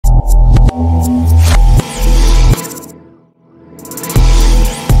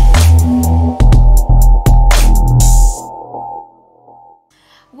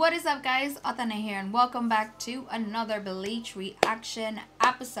up, guys? Otane here, and welcome back to another BLeach reaction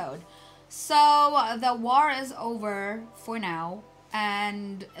episode. So the war is over for now,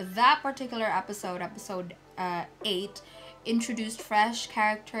 and that particular episode, episode 8, introduced fresh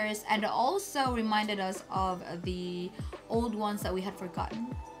characters and also reminded us of the old ones that we had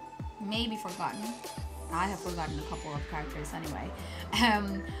forgotten. Maybe forgotten. I have forgotten a couple of characters anyway.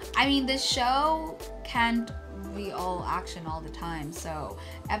 I mean, this show can't be all action all the time, so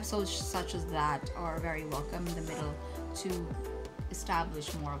episodes such as that are very welcome in the middle to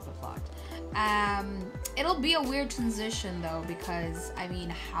establish more of the plot. It'll be a weird transition though, because I mean,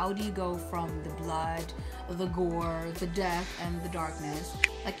 how do you go from the blood, the gore, the death, and the darkness?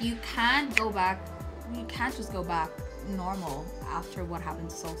 Like, you can't go back, you can't just go back normal after what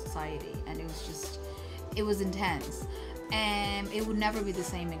happened to Soul Society, and it was intense, and it would never be the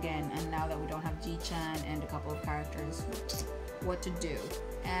same again. And now that we don't have Ji-chan and a couple of characters, what to do?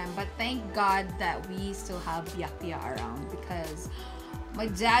 But thank God that we still have Byakuya around, because my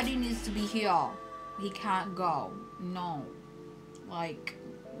daddy needs to be here. He can't go. No, like,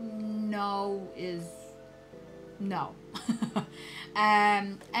 no is no.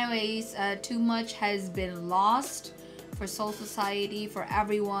 Anyways, too much has been lost for Soul Society, for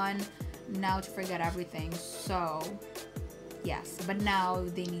everyone now to forget everything. So yes, but now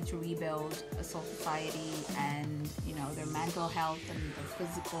they need to rebuild a Soul Society, and you know, their mental health and their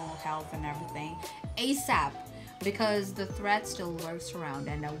physical health and everything ASAP, because the threat still lurks around,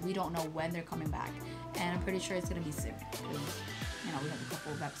 and we don't know when they're coming back, and I'm pretty sure it's gonna be soon, because you know, we have a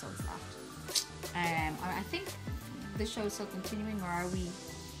couple of episodes left. I think this show is still continuing, or are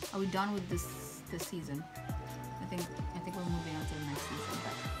we done with this season? I think we're moving on to the next season.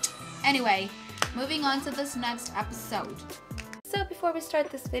 But anyway, moving on to this next episode. So before we start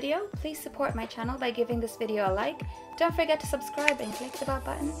this video, please support my channel by giving this video a like. Don't forget to subscribe and click the bell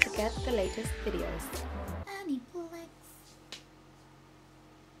button to get the latest videos.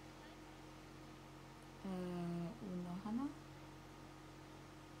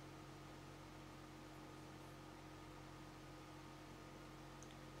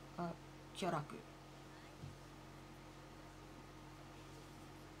 Kyoraku.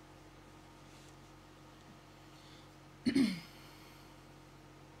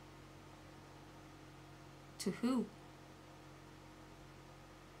 To who?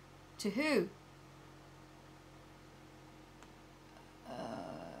 To who?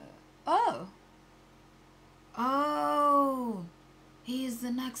 Oh. Oh. He's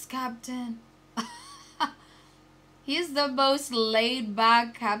the next captain. He's the most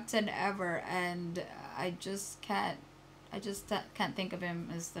laid-back captain ever, and I just can't think of him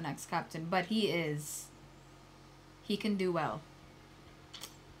as the next captain, but he is. He can do well.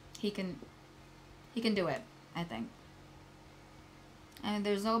 He can do it, I think. And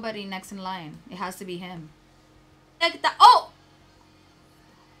there's nobody next in line. It has to be him. Like that. Oh!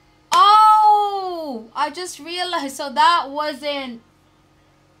 Oh! I just realized, so that wasn't...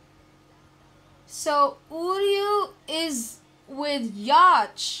 So Uryu is with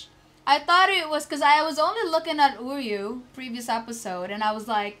Yacht. I thought it was, because I was only looking at Uryu previous episode, and I was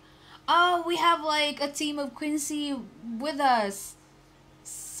like, oh, we have like a team of Quincy with us.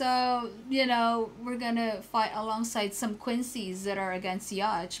 So, you know, we're gonna fight alongside some Quincy's that are against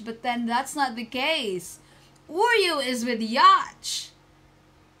Yacht. But then that's not the case. Uryu is with Yacht.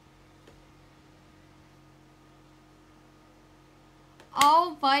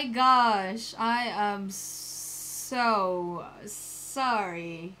 Oh my gosh, I am so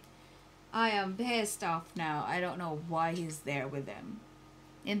sorry. I am pissed off now. I don't know why he's there with them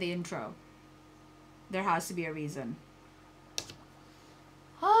in the intro. There has to be a reason.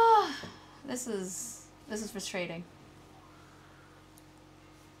 Ah, this is frustrating.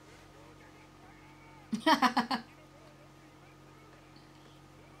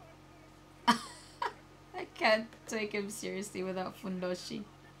 I can't take him seriously without Fundoshi.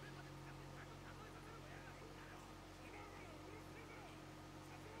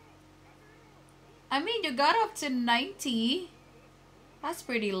 I mean, you got up to 90. That's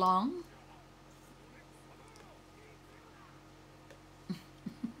pretty long.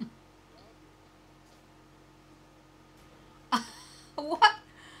 What?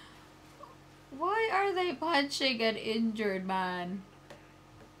 Why are they punching an injured man?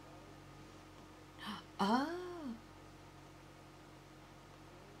 Oh.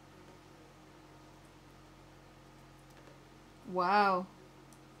 Wow.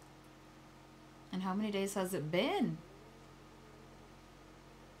 And how many days has it been?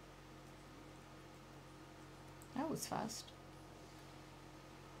 That was fast.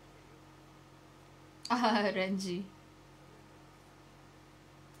 Renji.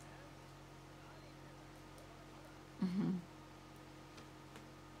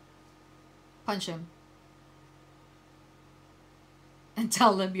 Punch him. And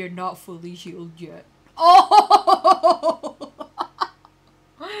tell him you're not fully healed yet. Oh!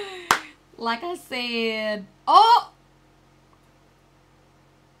 Like I said. Oh!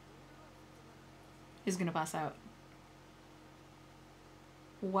 He's gonna pass out.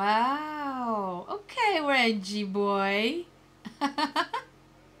 Wow. Okay, Reggie boy.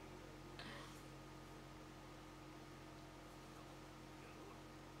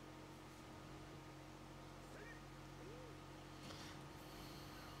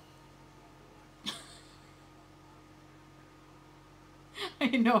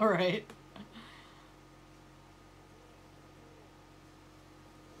 I know, right?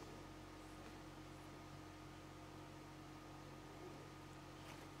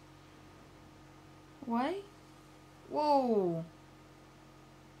 Why? Whoa.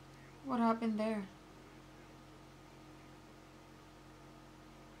 What happened there?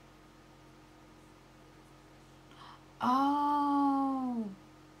 Oh.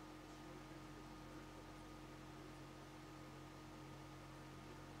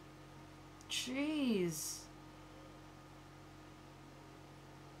 Jeez.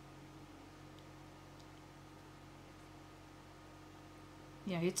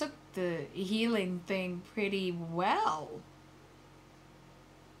 Yeah, he took the healing thing pretty well.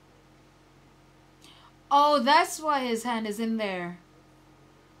 Oh, that's why his hand is in there.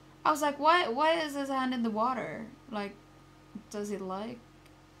 I was like, why is his hand in the water? Like, does he like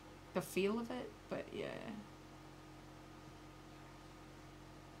the feel of it? But yeah.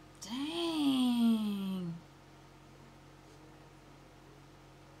 Dang.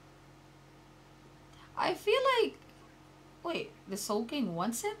 I feel like... Wait, the Soul King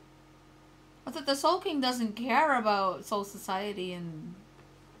wants him? I thought the Soul King doesn't care about Soul Society and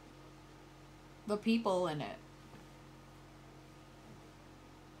the people in it.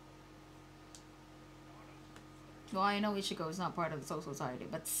 Well, I know Ichigo is not part of the Soul Society,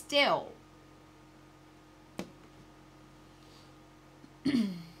 but still.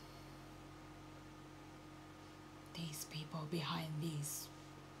 These people behind these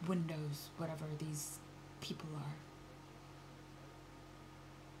windows, whatever these people are.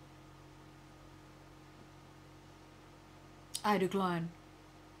 I decline.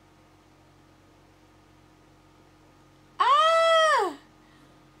 Ah!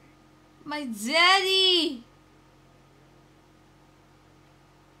 My daddy!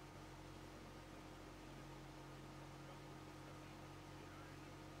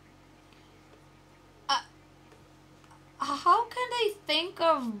 How can they think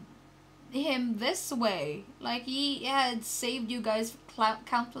of him this way? Like, he had saved you guys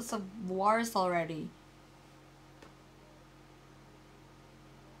countless of wars already.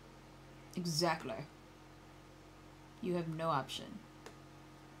 Exactly. You have no option.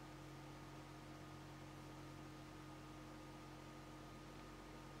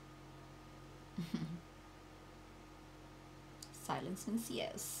 Silence means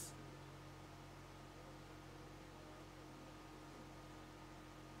yes.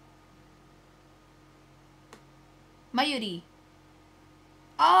 Mayuri.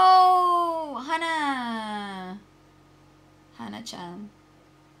 Oh, Hana. Hana-chan.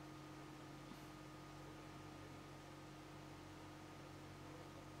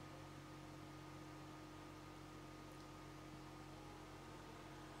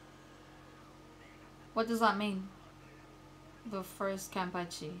 What does that mean? The first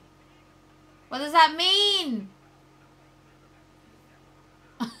Kanpachi. What does that mean?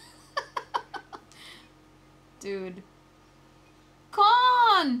 Dude.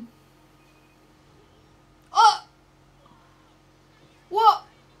 Con! Oh! What?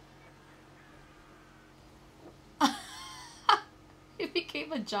 He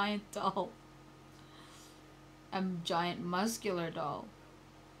became a giant doll. A giant muscular doll.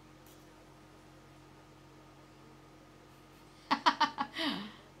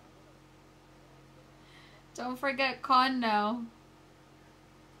 Don't forget Con now.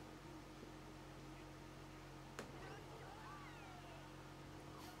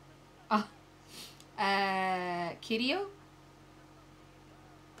 Oh. Kiryu?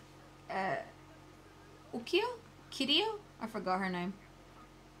 Ukyo? Kiryu? I forgot her name.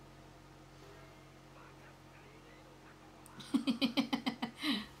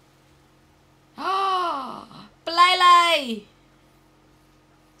 Oh! Palai!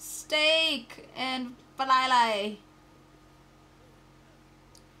 Steak and palai.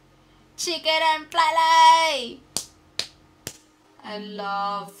 Chicken and palai. I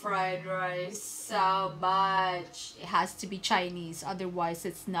love fried rice so much. It has to be Chinese, otherwise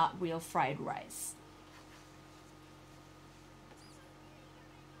it's not real fried rice.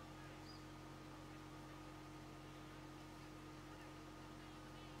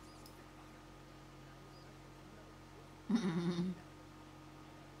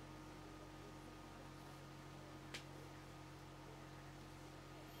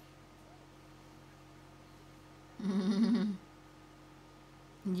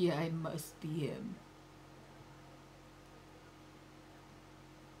 Yeah, it must be him.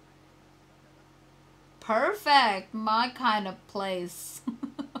 Perfect! My kind of place.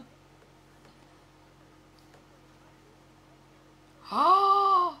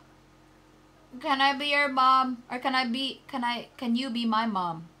 Oh! Can I be your mom? Or can you be my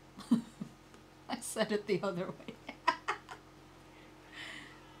mom? I said it the other way.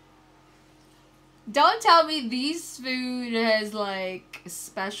 Don't tell me these food has like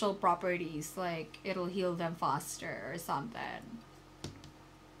special properties, like it'll heal them faster or something.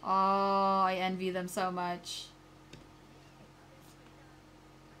 Oh, I envy them so much.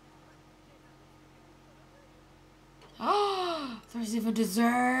 Oh, there's even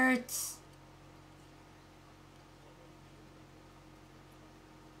desserts.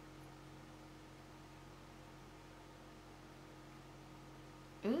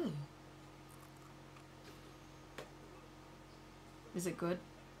 Ooh. Is it good?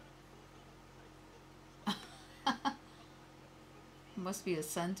 Must be a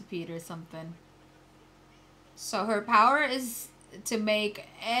centipede or something. So her power is to make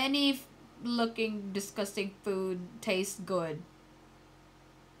any looking disgusting food taste good.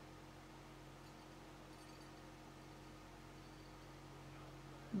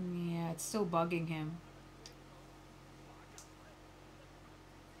 Yeah, it's still bugging him.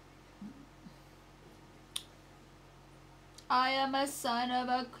 I am a son of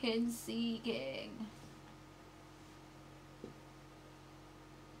a Quincy king.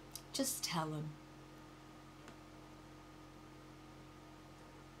 Just tell him.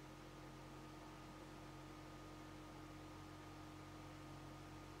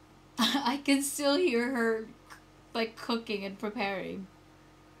 I can still hear her like cooking and preparing.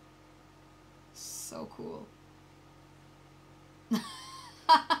 So cool.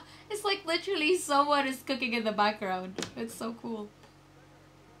 It's like literally someone is cooking in the background. It's so cool.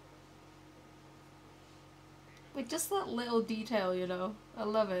 Like just that little detail, you know? I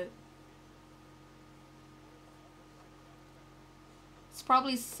love it. It's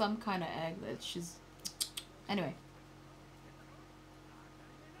probably some kind of egg that she's... Anyway.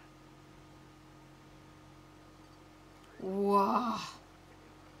 Wow.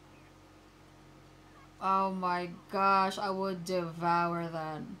 Oh my gosh, I would devour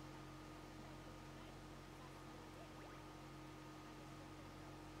that.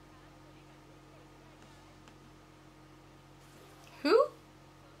 Who?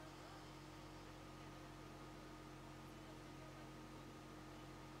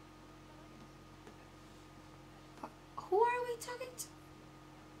 Who are we talking to?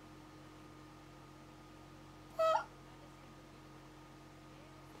 What?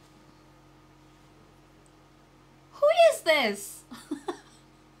 Who is this?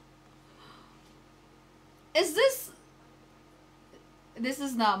 Is this... This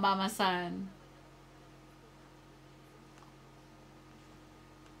is not Mama-san.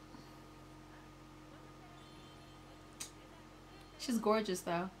 She's gorgeous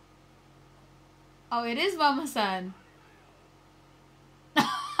though. Oh, it is Mama-san.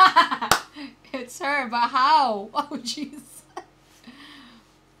 It's her, but how? Oh, jeez.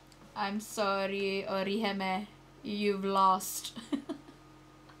 I'm sorry, Orihime. You've lost.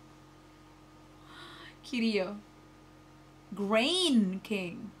 Kirio. Grain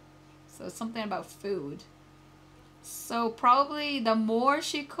King. So something about food. So probably the more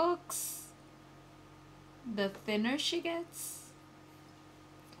she cooks, the thinner she gets.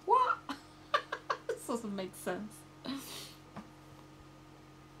 What? This doesn't make sense.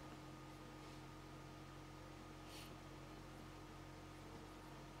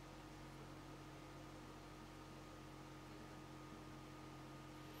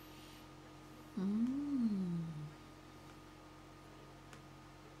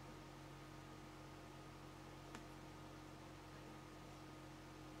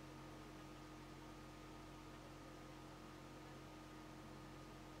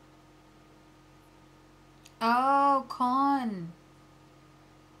 Oh, con.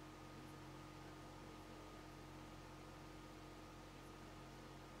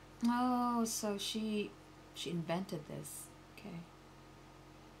 Oh, so she invented this. Okay.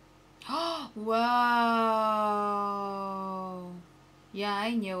 Wow. Yeah,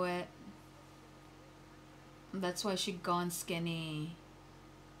 I knew it. That's why she gone skinny.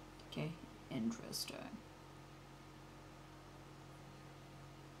 Okay, interesting.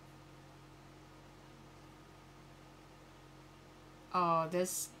 Oh,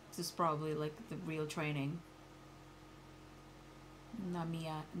 this is probably like the real training.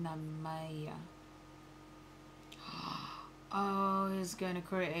 Namaya. Oh, he's gonna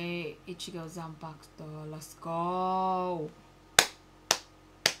create Ichigo Zanpakuto. Let's go.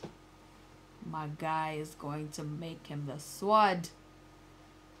 My guy is going to make him the sword.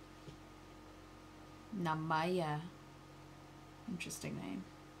 Namaya. Interesting name.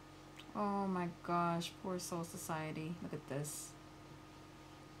 Oh my gosh, poor Soul Society. Look at this.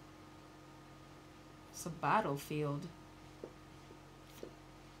 It's a battlefield.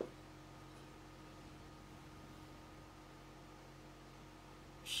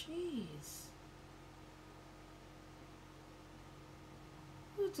 Jeez.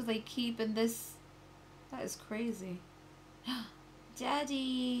 Who do they keep in this? That is crazy.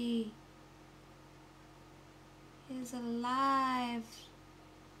 Daddy! He's alive.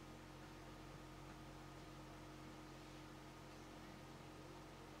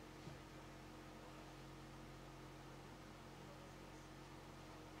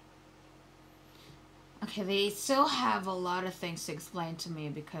 Okay, they still have a lot of things to explain to me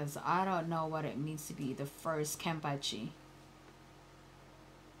because I don't know what it means to be the first Kenpachi.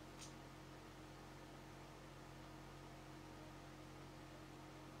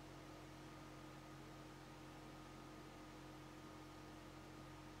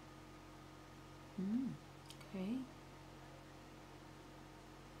 Okay.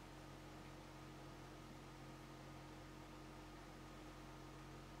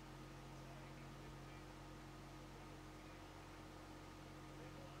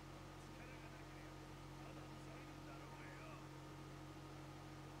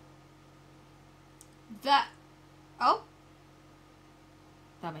 That... Oh!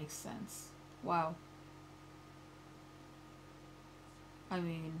 That makes sense. Wow. I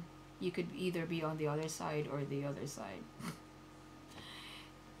mean, you could either be on the other side or the other side.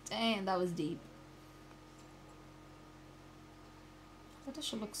 Dang, that was deep. That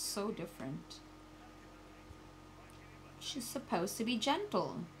should look so different. She's supposed to be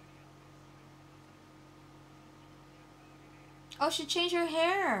gentle. Oh, she changed her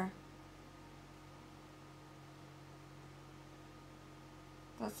hair.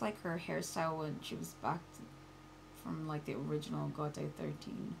 That's like her hairstyle when she was back from like the original Gote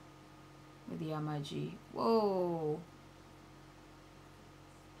 13 with the Yamaji. Whoa.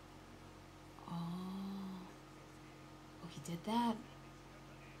 Oh, he did that.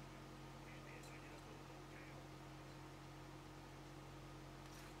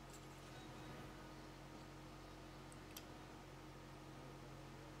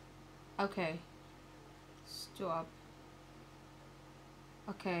 Okay. Stop.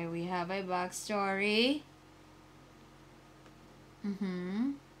 Okay, we have a backstory.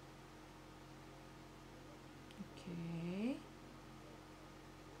 Mm-hmm. Okay.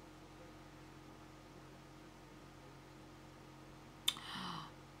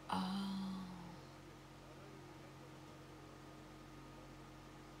 Oh.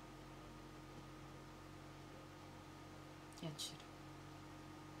 Yachiro.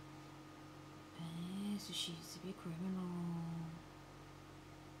 So she used to be a criminal.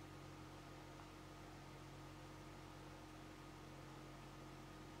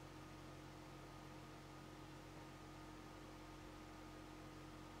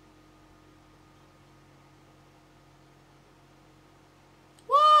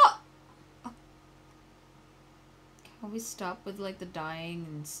 Can we stop with like the dying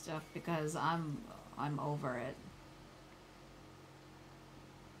and stuff because I'm over it.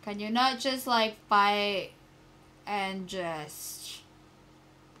 Can you not just like fight and just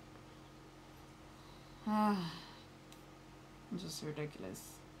just ridiculous.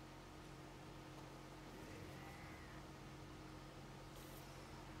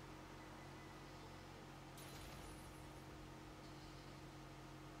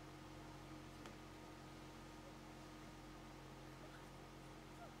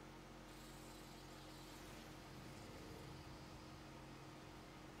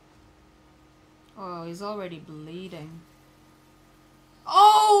 Oh, he's already bleeding.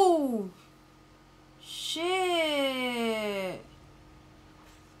 Oh! Shit!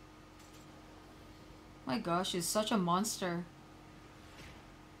 My gosh, he's such a monster.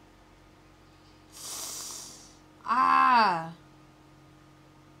 Ah!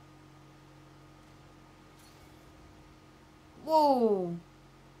 Whoa!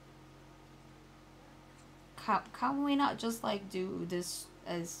 Can we not just like do this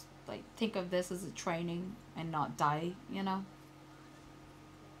as like think of this as a training and not die, you know?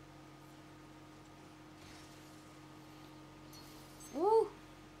 Woo!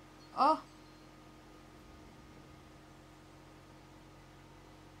 Oh!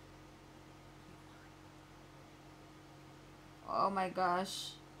 Oh my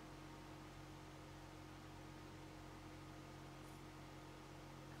gosh.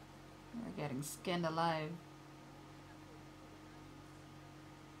 We're getting skinned alive.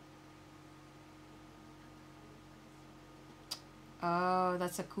 Oh,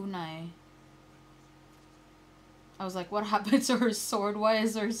 that's a kunai. I was like, what happened to her sword? Why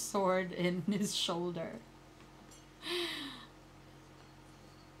is her sword in his shoulder?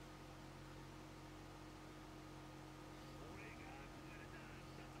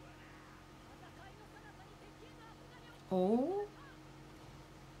 Oh?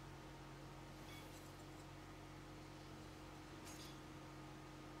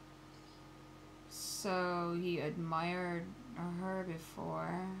 So he admired her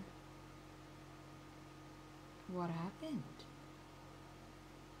before. What happened?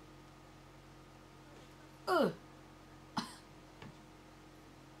 Ugh.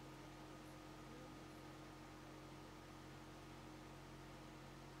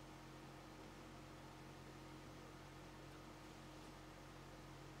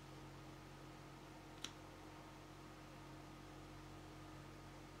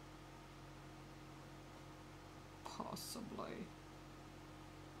 Possibly.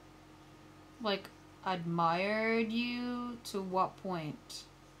 Like, admired you to what point?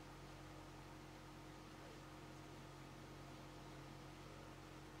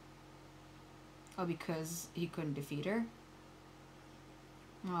 Oh, because he couldn't defeat her?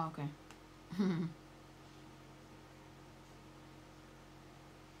 Oh, okay.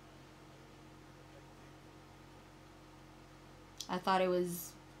 I thought it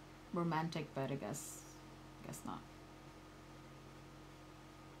was romantic, but I guess not.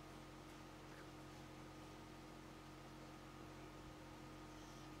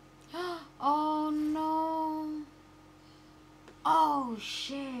 Oh no. Oh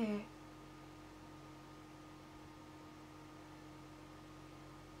shit.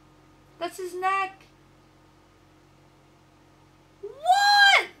 That's his neck.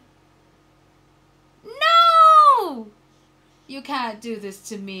 What? No! You can't do this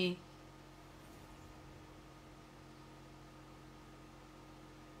to me.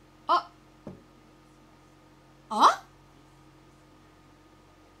 Oh. Huh?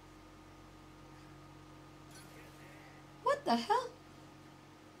 What the hell?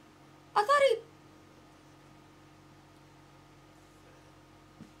 I thought he...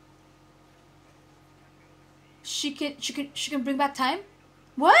 She can bring back time?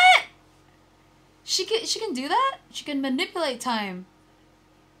 What? She can do that? She can manipulate time.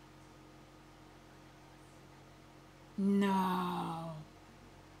 No.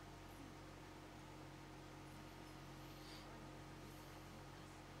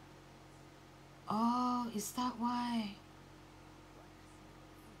 Oh, is that why?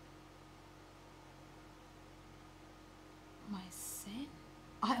 My sin?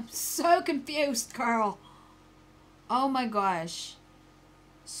 I'm so confused, Carl. Oh my gosh.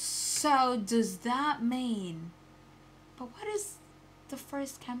 So does that mean... But what is the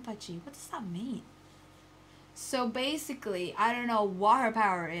first Kenpachi? What does that mean? So basically, I don't know what her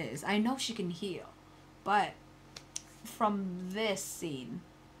power is. I know she can heal. But from this scene,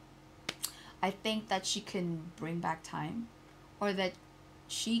 I think that she can bring back time. Or that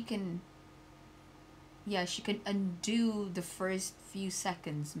she can... Yeah, she can undo the first few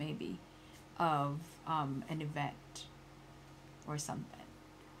seconds, maybe, of an event. Or something.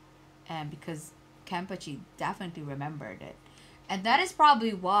 And because Kenpachi definitely remembered it. And that is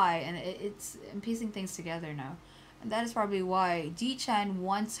probably why, and I'm piecing things together now, and that is probably why Ji-chan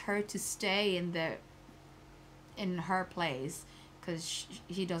wants her to stay in her place, because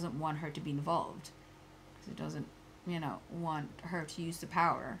he doesn't want her to be involved. Because he doesn't, want her to use the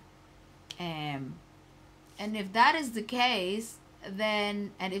power. And if that is the case,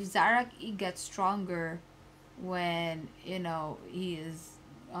 then, and if Zaraki gets stronger when, he is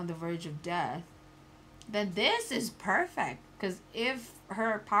on the verge of death, then this is perfect. Because if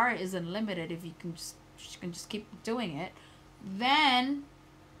her power is unlimited, if she can just keep doing it, then,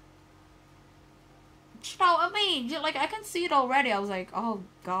 I mean, like, I can see it already. I was like, oh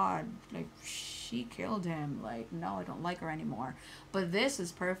god, like, she killed him. Like, no, I don't like her anymore. But this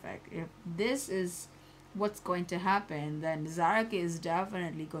is perfect. If this is what's going to happen, then Zaraki is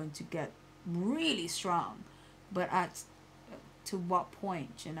definitely going to get really strong. But to what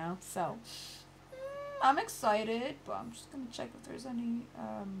point, So, I'm excited, but I'm just gonna check if there's any,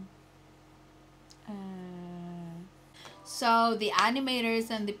 So, the animators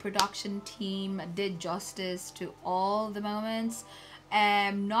and the production team did justice to all the moments.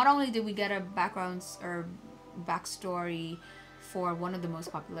 Not only did we get a background or backstory for one of the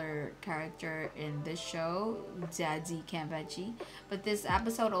most popular character in this show, Daddy Kambachi. But this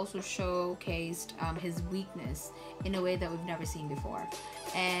episode also showcased his weakness in a way that we've never seen before.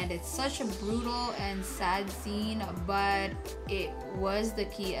 And it's such a brutal and sad scene, but it was the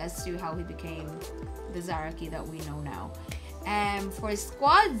key as to how he became the Zaraki that we know now. And for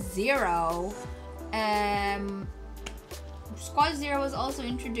Squad Zero, Squad Zero was also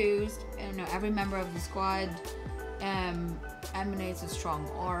introduced. Every member of the squad emanates a strong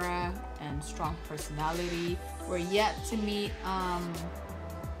aura and strong personality. We're yet to meet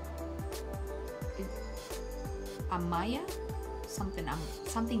Amaya?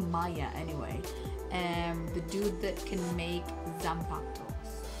 Something Maya anyway. The dude that can make Zanpakutos.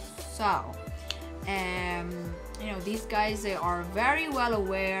 So, these guys, they are very well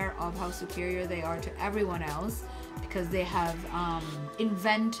aware of how superior they are to everyone else, because they have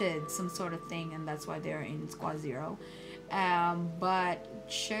invented some sort of thing, and that's why they're in Squad Zero, but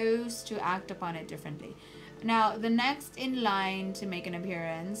chose to act upon it differently. Now, the next in line to make an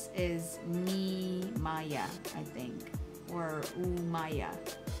appearance is Maya, I think, or Umaya.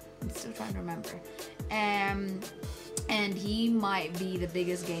 I'm still trying to remember. And he might be the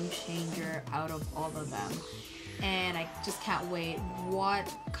biggest game changer out of all of them. And I just can't wait. What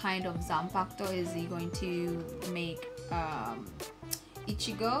kind of Zanpakuto is he going to make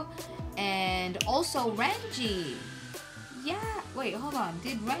Ichigo? And also Renji. Yeah, wait, hold on.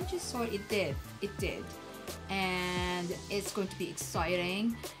 Did Renji sword? It did. It did. And it's going to be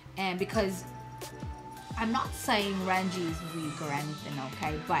exciting. And because I'm not saying Renji is weak or anything,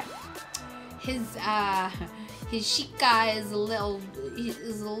 okay? But his Shika is a little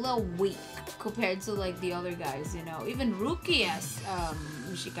weak compared to like the other guys, Even Rukia's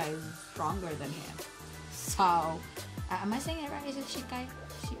Shika is stronger than him. So, am I saying it right? Is it Shikai?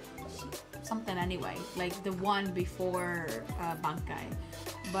 Something anyway, like the one before Bankai.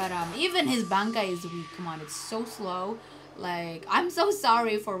 But even his Bankai is weak. Come on, it's so slow. Like, I'm so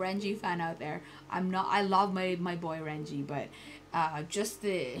sorry for Renji fan out there. I love my boy Renji, but just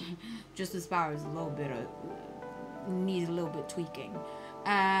his power is a little bit needs a little bit tweaking.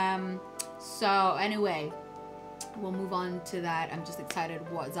 So anyway, we'll move on to that. I'm just excited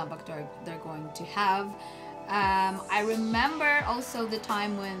what Zanpakuto they're going to have. I remember also the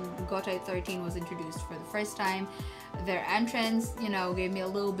time when Gotai 13 was introduced for the first time. Their entrance, gave me a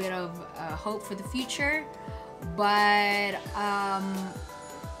little bit of hope for the future. But,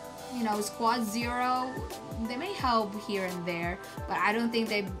 Squad Zero, they may help here and there, but I don't think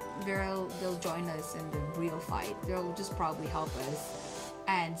they'll join us in the real fight. They'll just probably help us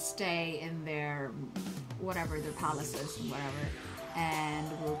and stay in their palaces and whatever, and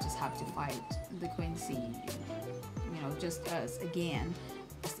we'll just have to fight the Quincy, just us again,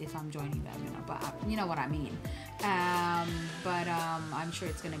 as if I'm joining them, but you know what I mean. I'm sure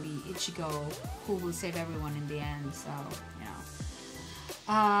it's gonna be Ichigo who will save everyone in the end, so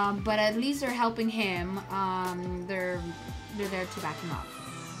but at least they're helping him. They're there to back him up,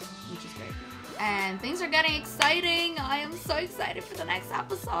 which is great. And things are getting exciting. I am so excited for the next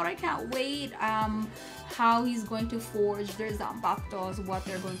episode. I can't wait. How he's going to forge their Zanpakutos, what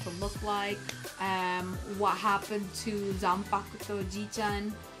they're going to look like, what happened to Zanpakuto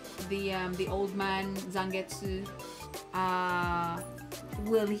Jichan, the old man Zangetsu.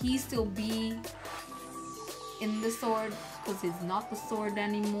 Will he still be in the sword? Because he's not the sword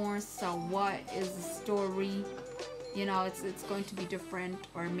anymore. So what is the story? It's going to be different,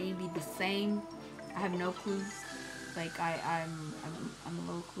 or maybe the same. I have no clue. Like I'm a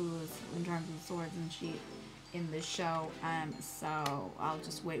little clueless in terms of swords and shit in this show. So I'll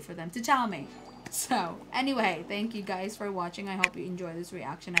just wait for them to tell me. So anyway, thank you guys for watching. I hope you enjoyed this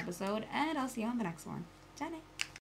reaction episode, and I'll see you on the next one. Jenny.